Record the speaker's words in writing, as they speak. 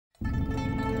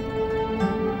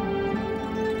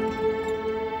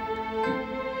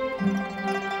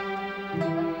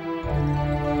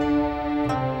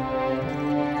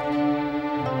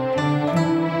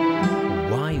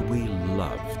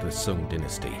Song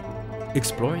Dynasty,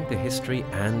 exploring the history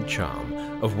and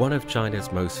charm of one of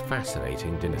China's most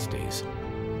fascinating dynasties.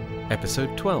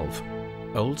 Episode 12,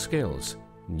 Old Skills,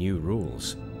 New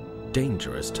Rules,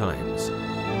 Dangerous Times.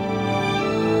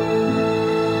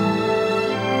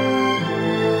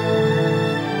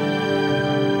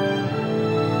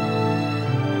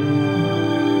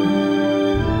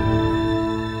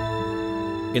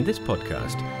 In this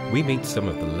podcast, we meet some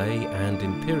of the lay and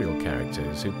imperial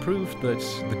characters who proved that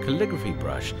the calligraphy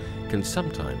brush can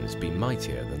sometimes be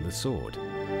mightier than the sword.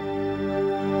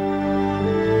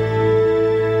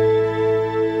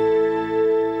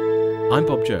 I'm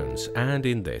Bob Jones, and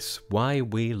in this Why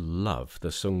We Love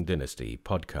the Song Dynasty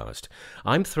podcast,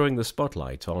 I'm throwing the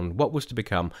spotlight on what was to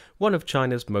become one of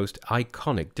China's most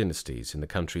iconic dynasties in the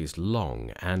country's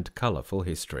long and colourful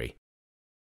history.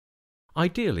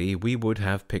 Ideally, we would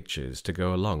have pictures to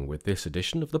go along with this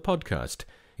edition of the podcast.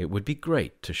 It would be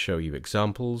great to show you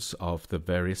examples of the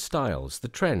various styles, the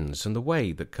trends, and the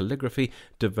way that calligraphy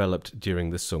developed during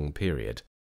the Song period.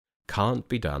 Can't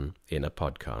be done in a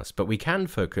podcast, but we can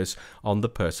focus on the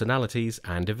personalities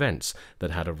and events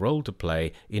that had a role to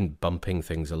play in bumping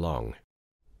things along.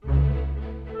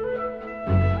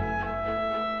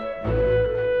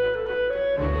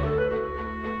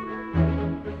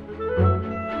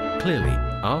 Clearly,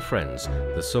 our friends,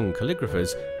 the Song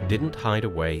calligraphers, didn't hide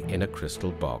away in a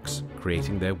crystal box,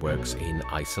 creating their works in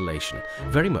isolation.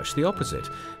 Very much the opposite.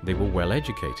 They were well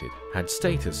educated, had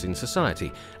status in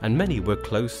society, and many were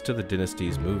close to the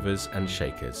dynasty's movers and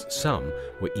shakers. Some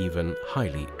were even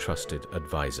highly trusted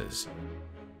advisors.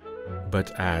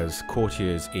 But as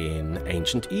courtiers in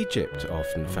ancient Egypt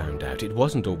often found out, it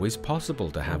wasn't always possible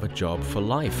to have a job for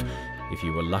life. If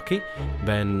you were lucky,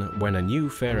 then when a new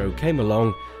pharaoh came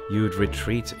along, you'd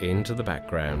retreat into the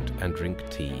background and drink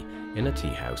tea in a tea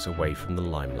house away from the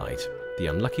limelight. The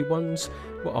unlucky ones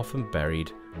were often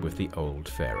buried with the old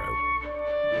pharaoh.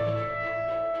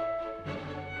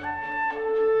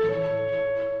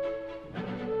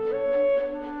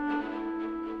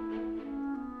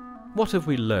 What have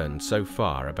we learned so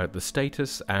far about the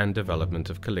status and development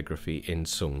of calligraphy in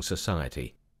Song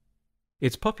society?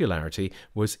 Its popularity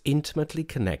was intimately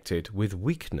connected with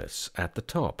weakness at the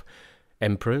top.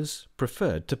 Emperors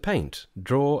preferred to paint,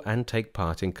 draw, and take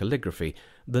part in calligraphy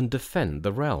than defend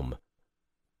the realm.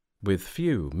 With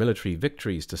few military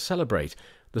victories to celebrate,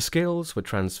 the skills were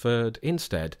transferred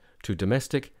instead to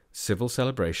domestic, civil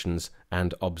celebrations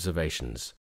and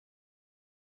observations.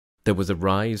 There was a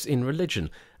rise in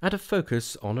religion and a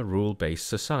focus on a rule-based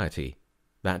society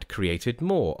that created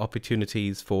more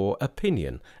opportunities for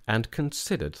opinion and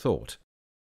considered thought.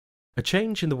 A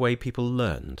change in the way people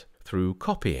learned through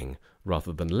copying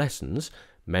rather than lessons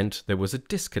meant there was a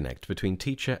disconnect between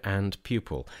teacher and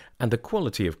pupil, and the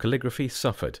quality of calligraphy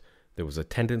suffered. There was a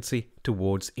tendency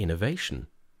towards innovation.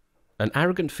 An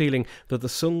arrogant feeling that the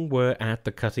Song were at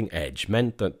the cutting edge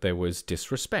meant that there was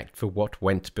disrespect for what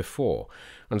went before,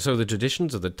 and so the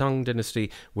traditions of the Tang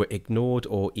dynasty were ignored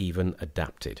or even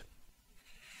adapted.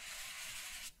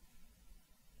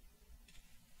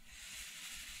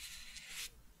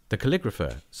 The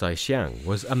calligrapher Zai Xiang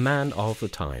was a man of the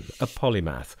time, a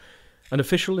polymath, an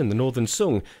official in the northern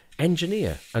Song,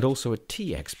 engineer, and also a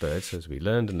tea expert. As we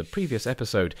learned in the previous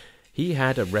episode, he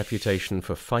had a reputation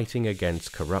for fighting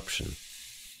against corruption.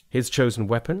 His chosen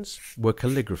weapons were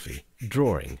calligraphy,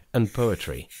 drawing, and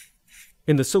poetry.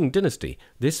 In the Song dynasty,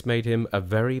 this made him a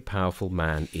very powerful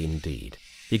man indeed.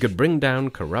 He could bring down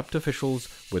corrupt officials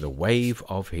with a wave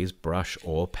of his brush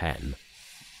or pen.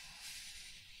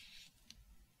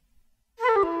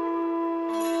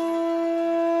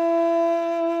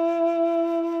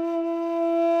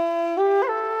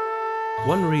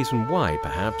 One reason why,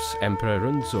 perhaps, Emperor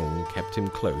Renzong kept him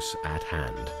close at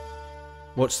hand.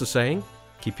 What's the saying?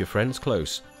 Keep your friends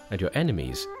close, and your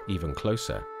enemies even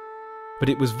closer. But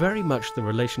it was very much the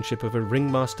relationship of a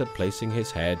ringmaster placing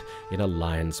his head in a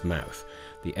lion's mouth.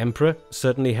 The emperor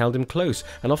certainly held him close,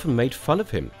 and often made fun of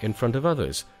him in front of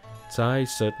others. Zai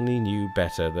certainly knew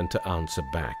better than to answer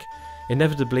back.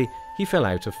 Inevitably, he fell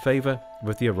out of favour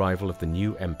with the arrival of the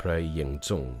new emperor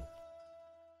Yingzong.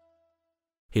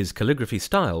 His calligraphy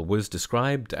style was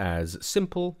described as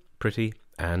simple, pretty,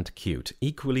 and cute,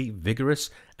 equally vigorous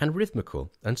and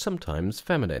rhythmical, and sometimes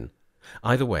feminine.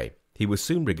 Either way, he was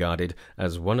soon regarded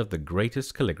as one of the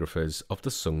greatest calligraphers of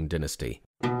the Song dynasty.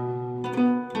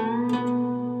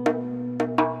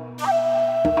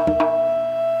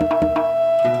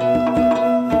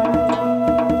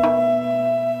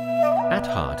 At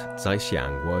heart, Zai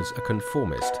Xiang was a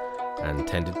conformist. and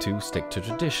tended to stick to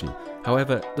tradition.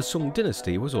 However, the Song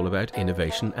Dynasty was all about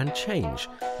innovation and change,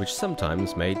 which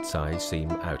sometimes made Tsai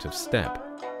seem out of step.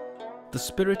 The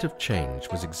spirit of change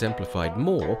was exemplified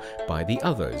more by the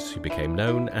others, who became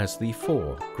known as the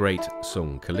four great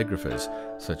Song calligraphers,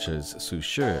 such as Su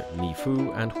Shi, Ni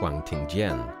Fu, and Huang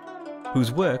Tingjian,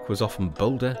 whose work was often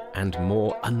bolder and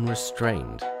more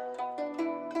unrestrained.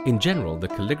 In general, the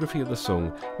calligraphy of the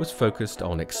Song was focused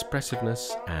on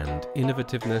expressiveness and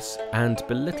innovativeness and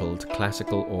belittled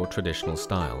classical or traditional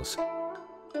styles.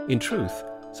 In truth,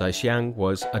 Zaixiang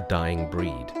was a dying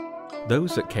breed.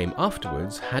 Those that came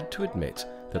afterwards had to admit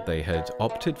that they had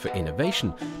opted for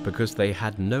innovation because they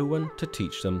had no one to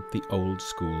teach them the old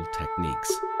school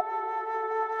techniques.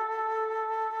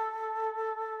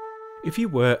 If you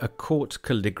were a court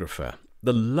calligrapher,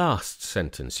 the last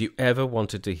sentence you ever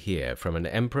wanted to hear from an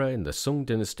emperor in the Song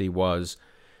Dynasty was,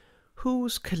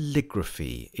 "Whose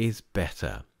calligraphy is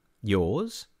better,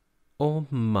 yours or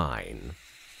mine?"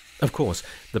 Of course,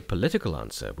 the political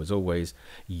answer was always,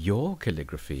 "Your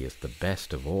calligraphy is the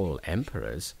best of all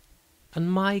emperors,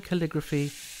 and my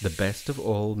calligraphy the best of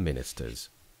all ministers."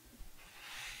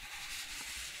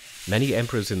 Many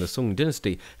emperors in the Song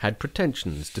Dynasty had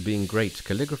pretensions to being great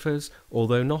calligraphers,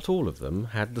 although not all of them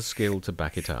had the skill to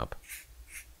back it up.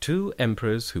 Two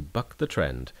emperors who bucked the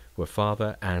trend were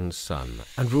father and son,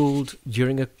 and ruled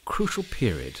during a crucial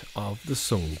period of the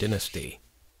Song Dynasty.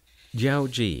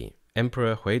 Jiaoji,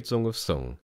 Emperor Huizong of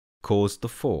Song, caused the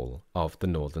fall of the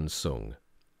northern Song.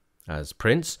 As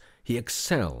prince, he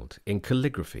excelled in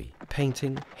calligraphy,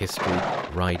 painting, history,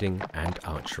 riding, and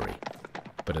archery.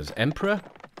 But as emperor,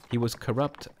 he was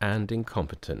corrupt and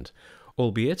incompetent,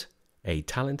 albeit a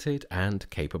talented and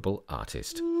capable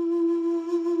artist.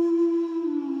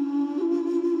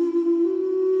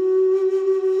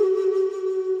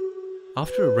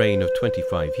 After a reign of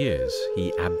 25 years,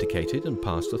 he abdicated and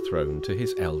passed the throne to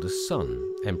his eldest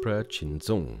son, Emperor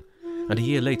Qinzong. And a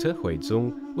year later,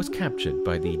 Huizong was captured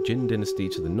by the Jin dynasty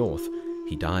to the north.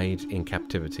 He died in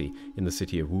captivity in the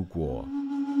city of Wuguo.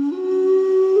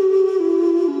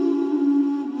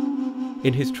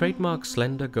 In his trademark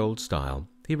slender gold style,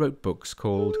 he wrote books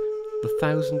called The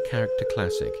 1,000-Character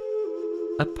Classic,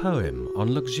 a poem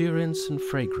on luxuriance and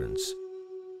fragrance,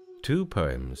 2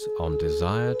 poems on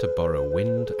desire to borrow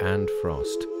wind and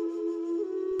frost,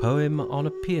 poem on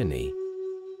a peony,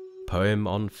 poem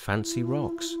on fancy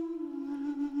rocks,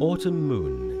 autumn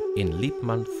moon in leap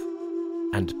month,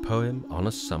 and poem on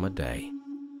a summer day.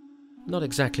 Not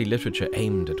exactly literature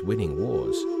aimed at winning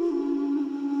wars.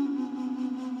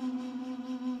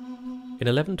 In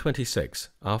 1126,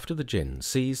 after the Jin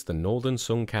seized the northern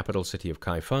Song capital city of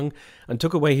Kaifeng and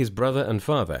took away his brother and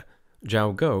father,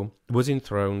 Zhao Go was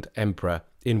enthroned emperor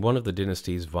in one of the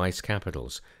dynasty's vice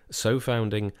capitals, so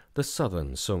founding the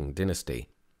southern Song dynasty.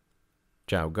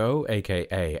 Zhao Go,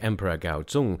 aka Emperor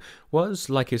Gaozong, was,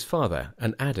 like his father,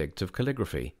 an addict of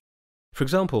calligraphy. For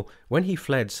example, when he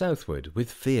fled southward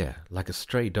with fear like a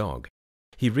stray dog,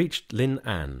 he reached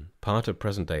Lin'an, part of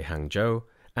present-day Hangzhou,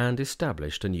 and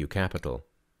established a new capital.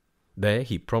 There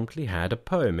he promptly had a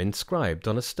poem inscribed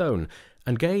on a stone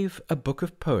and gave a book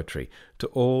of poetry to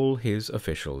all his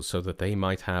officials so that they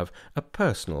might have a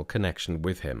personal connection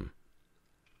with him.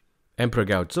 Emperor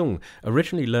Gaozong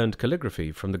originally learned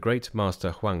calligraphy from the great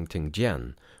master Huang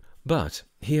Tingjian, but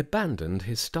he abandoned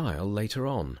his style later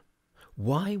on.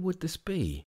 Why would this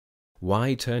be?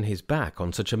 Why turn his back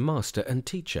on such a master and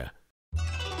teacher?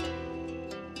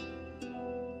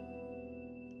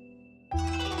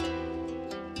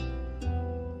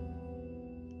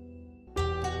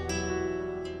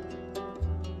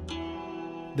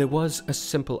 There was a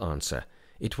simple answer.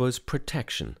 It was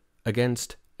protection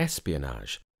against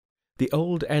espionage. The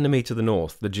old enemy to the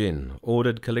north, the Jin,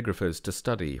 ordered calligraphers to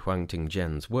study Huang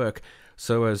Tingjian's work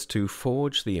so as to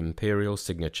forge the imperial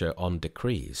signature on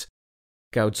decrees.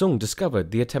 Gaozong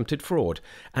discovered the attempted fraud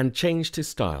and changed his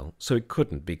style so it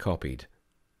couldn't be copied.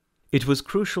 It was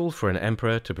crucial for an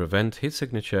emperor to prevent his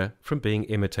signature from being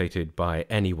imitated by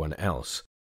anyone else,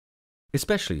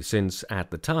 especially since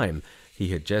at the time he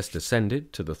had just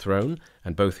ascended to the throne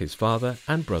and both his father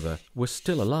and brother were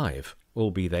still alive,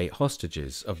 albeit they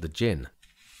hostages of the Jin.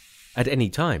 At any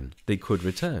time they could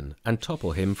return and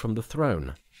topple him from the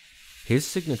throne. His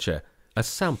signature, a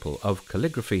sample of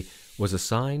calligraphy, was a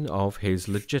sign of his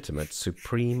legitimate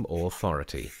supreme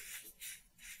authority.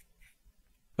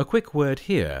 A quick word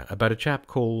here about a chap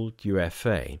called Yue.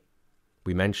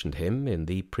 We mentioned him in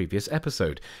the previous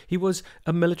episode. He was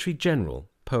a military general,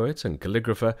 poet and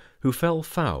calligrapher who fell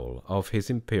foul of his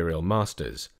imperial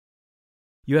masters.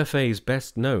 Yue is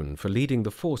best known for leading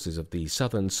the forces of the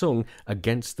southern Song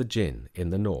against the Jin in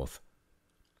the north,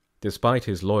 Despite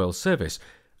his loyal service,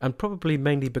 and probably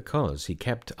mainly because he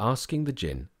kept asking the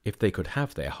Jin if they could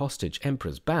have their hostage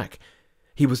emperors back,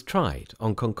 he was tried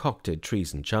on concocted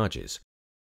treason charges.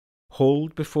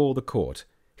 Hauled before the court,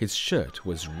 his shirt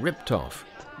was ripped off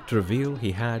to reveal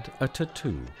he had a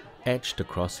tattoo etched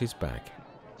across his back.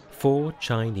 4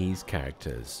 Chinese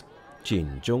characters,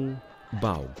 Jin Zhong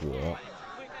Bao Guo,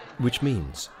 which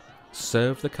means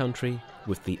serve the country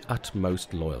with the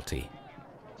utmost loyalty.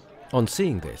 On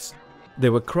seeing this,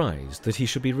 there were cries that he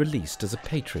should be released as a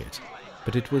patriot,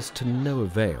 but it was to no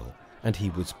avail, and he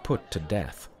was put to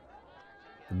death.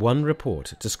 One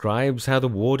report describes how the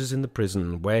warders in the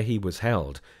prison where he was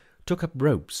held took up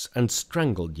ropes and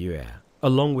strangled Yue,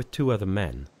 along with 2 other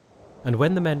men. And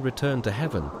when the men returned to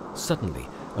heaven, suddenly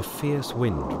a fierce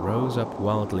wind rose up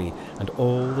wildly, and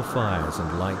all the fires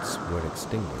and lights were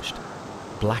extinguished.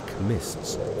 Black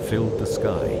mists filled the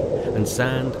sky, and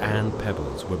sand and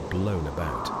pebbles were blown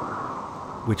about,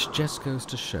 which just goes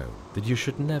to show that you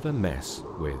should never mess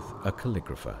with a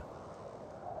calligrapher.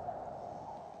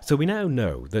 So we now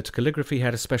know that calligraphy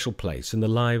had a special place in the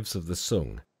lives of the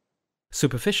Song.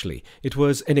 Superficially, it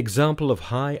was an example of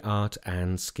high art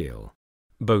and skill.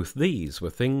 Both these were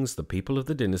things the people of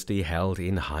the dynasty held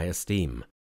in high esteem.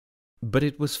 But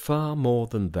it was far more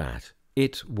than that.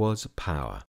 It was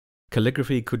power.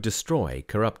 Calligraphy could destroy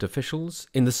corrupt officials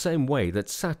in the same way that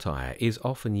satire is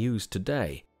often used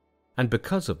today. And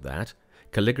because of that,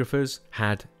 calligraphers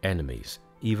had enemies,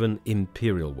 even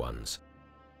imperial ones.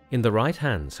 In the right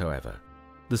hands, however,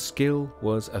 the skill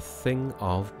was a thing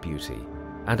of beauty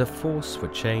and a force for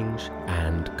change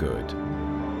and good.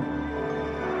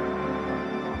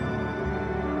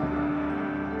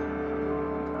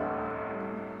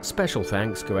 Special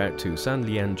thanks go out to San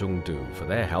Lian Zhongdu for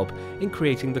their help in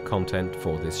creating the content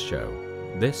for this show.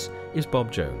 This is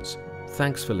Bob Jones.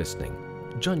 Thanks for listening.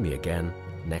 Join me again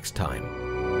next time.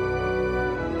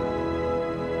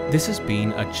 This has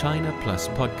been a China Plus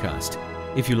podcast.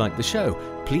 If you like the show,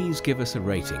 please give us a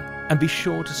rating and be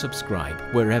sure to subscribe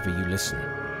wherever you listen.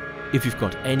 If you've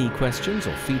got any questions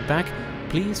or feedback,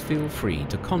 please feel free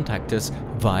to contact us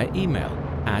via email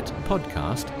at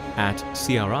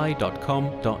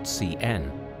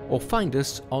podcast@cri.com.cn or find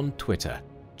us on Twitter,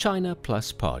 China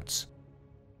Plus Pods.